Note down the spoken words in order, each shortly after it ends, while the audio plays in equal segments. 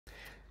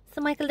So,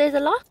 Michael, there's a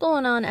lot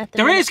going on at the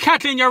There minute. is,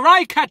 Kathleen. You're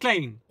right,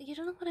 Kathleen. You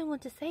don't know what I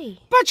want to say.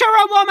 But you're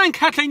a woman,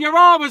 Kathleen. You're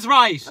always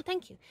right. Oh,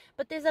 thank you.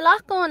 But there's a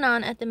lot going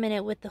on at the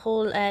minute with the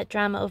whole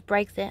drama of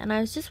Brexit. And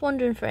I was just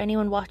wondering for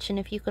anyone watching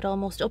if you could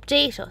almost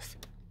update us.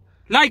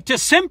 Like, to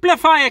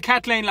simplify it,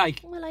 Kathleen,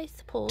 like. Well, I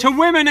suppose. To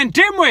women and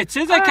dimwits,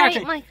 is it, All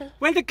Kathleen? right, Michael.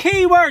 Well, the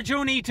key word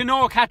you need to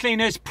know, Kathleen,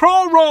 is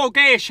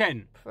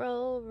prorogation.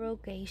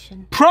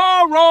 Prorogation.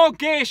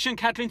 Prorogation,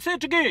 Kathleen. Say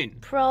it again.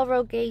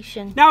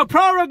 Prorogation. Now,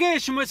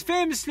 prorogation was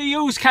famously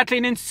used,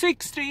 Kathleen, in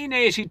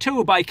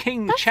 1682 by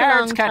King That's a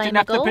Charles, long Kathleen, time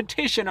at the ago.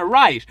 Petition of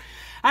Right.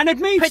 And it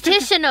means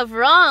Petition of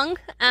wrong,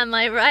 am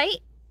I right?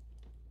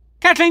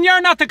 Kathleen,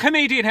 you're not the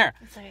comedian here.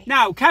 Sorry.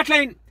 Now,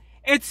 Kathleen,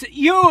 it's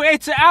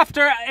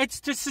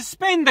to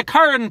suspend the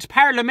current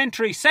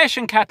parliamentary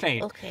session,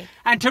 Kathleen. Okay.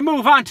 And to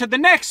move on to the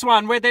next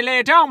one where they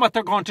lay down what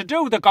they're going to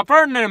do, the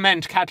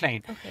government,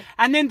 Kathleen. Okay.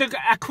 And then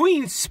a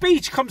Queen's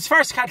speech comes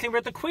first, Kathleen,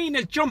 where the Queen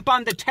will jump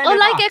on the telebox. Oh,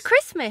 like at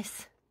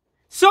Christmas.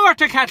 Sort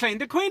of, Kathleen.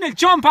 The Queen will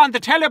jump on the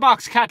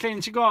telebox, Kathleen,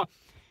 and she'll go,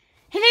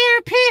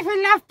 "Hello,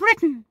 people of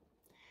Britain.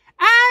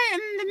 I am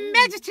the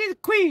Majesty the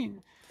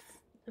Queen.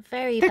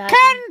 Very The bad.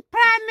 current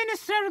Prime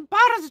Minister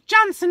Boris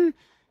Johnson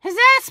has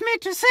asked me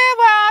to say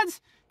words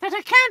that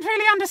I can't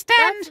really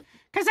understand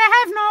because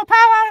I have no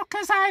power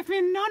because I've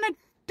been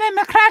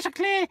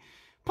undemocratically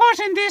put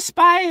in this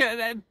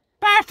by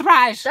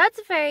birthright." That's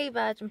a very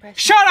bad impression.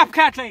 Shut up,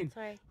 Kathleen.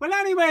 Sorry. Well,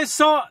 anyway,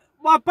 so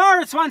what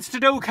Boris wants to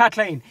do,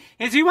 Kathleen,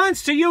 is he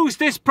wants to use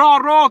this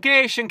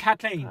prorogation,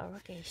 Kathleen,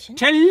 Prorogation.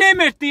 to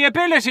limit the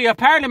ability of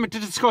Parliament to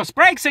discuss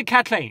Brexit,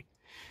 Kathleen.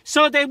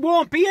 So they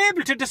won't be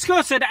able to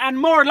discuss it, and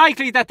more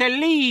likely that they'll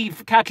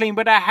leave, Kathleen,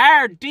 with a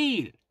hard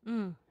deal.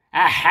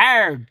 A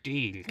hard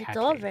deal, Kathleen. It's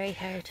all very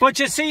hard. But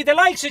you see, the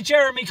likes of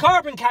Jeremy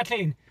Corbyn,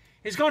 Kathleen,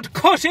 is going to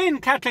cut in,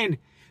 Kathleen.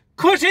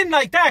 Cut in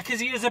like that because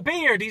he has a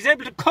beard. He's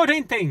able to cut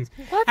in things.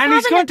 What's and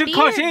he's having going a to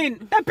cut beard? in.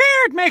 The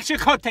beard makes you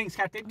cut things,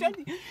 Kathleen.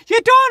 You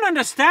don't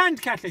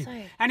understand, Kathleen.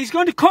 Sorry. And he's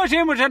going to cut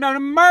in with an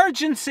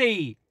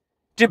emergency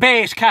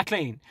debate,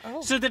 Kathleen.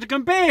 Oh. So that they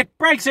can debate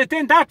Brexit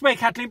in that way,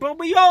 Kathleen. But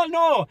we all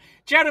know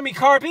Jeremy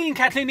Corbyn,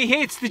 Kathleen, he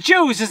hates the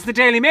Jews, as the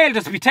Daily Mail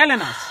does be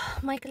telling us.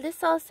 Michael,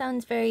 this all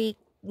sounds very,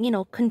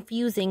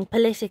 confusing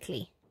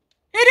politically.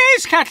 It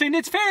is, Kathleen.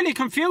 It's fairly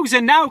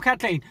confusing now,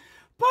 Kathleen.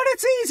 But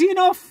it's easy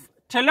enough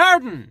to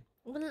learn.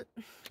 Well,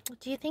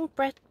 do you think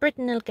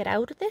Britain will get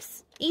out of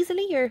this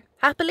easily or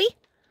happily?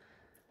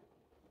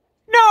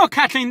 No,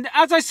 Kathleen,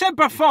 as I said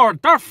before,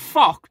 they're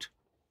fucked.